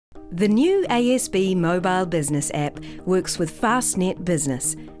The new ASB Mobile Business app works with FastNet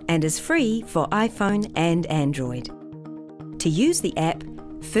Business and is free for iPhone and Android. To use the app,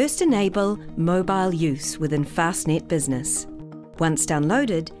 first enable mobile use within FastNet Business. Once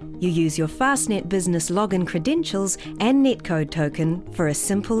downloaded, you use your FastNet Business login credentials and netcode token for a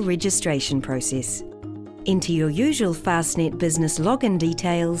simple registration process. Enter your usual FastNet Business login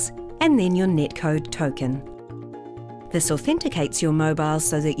details and then your netcode token. This authenticates your mobile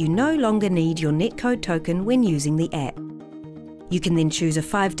so that you no longer need your netcode token when using the app. You can then choose a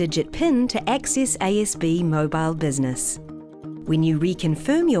 5-digit PIN to access ASB Mobile Business. When you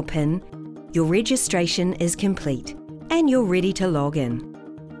reconfirm your PIN, your registration is complete and you're ready to log in.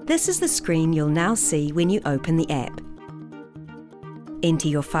 This is the screen you'll now see when you open the app. Enter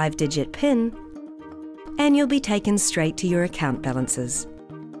your 5-digit PIN and you'll be taken straight to your account balances.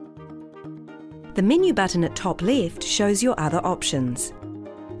 The menu button at top left shows your other options.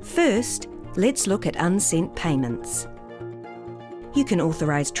 First, let's look at unsent payments. You can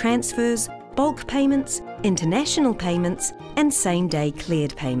authorise transfers, bulk payments, international payments and same-day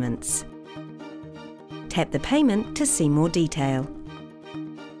cleared payments. Tap the payment to see more detail,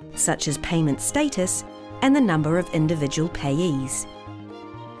 such as payment status and the number of individual payees.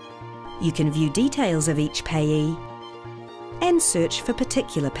 You can view details of each payee and search for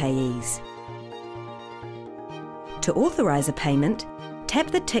particular payees. To authorise a payment,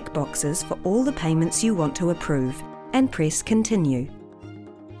 tap the tick boxes for all the payments you want to approve and press Continue.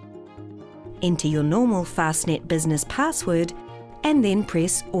 Enter your normal FastNet Business password and then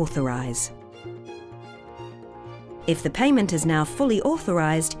press Authorise. If the payment is now fully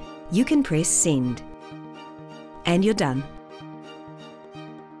authorised, you can press Send. And you're done.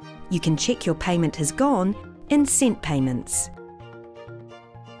 You can check your payment has gone in Sent Payments.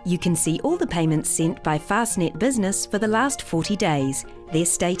 You can see all the payments sent by FastNet Business for the last 40 days, their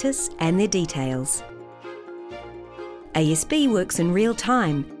status and their details. ASB works in real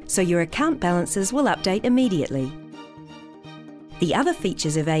time, so your account balances will update immediately. The other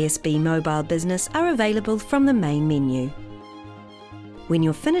features of ASB Mobile Business are available from the main menu. When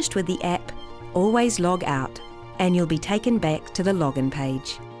you're finished with the app, always log out and you'll be taken back to the login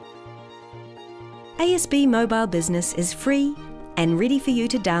page. ASB Mobile Business is free and ready for you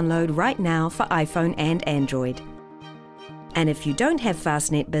to download right now for iPhone and Android. And if you don't have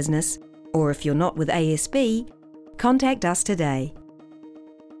FastNet Business, or if you're not with ASB, contact us today.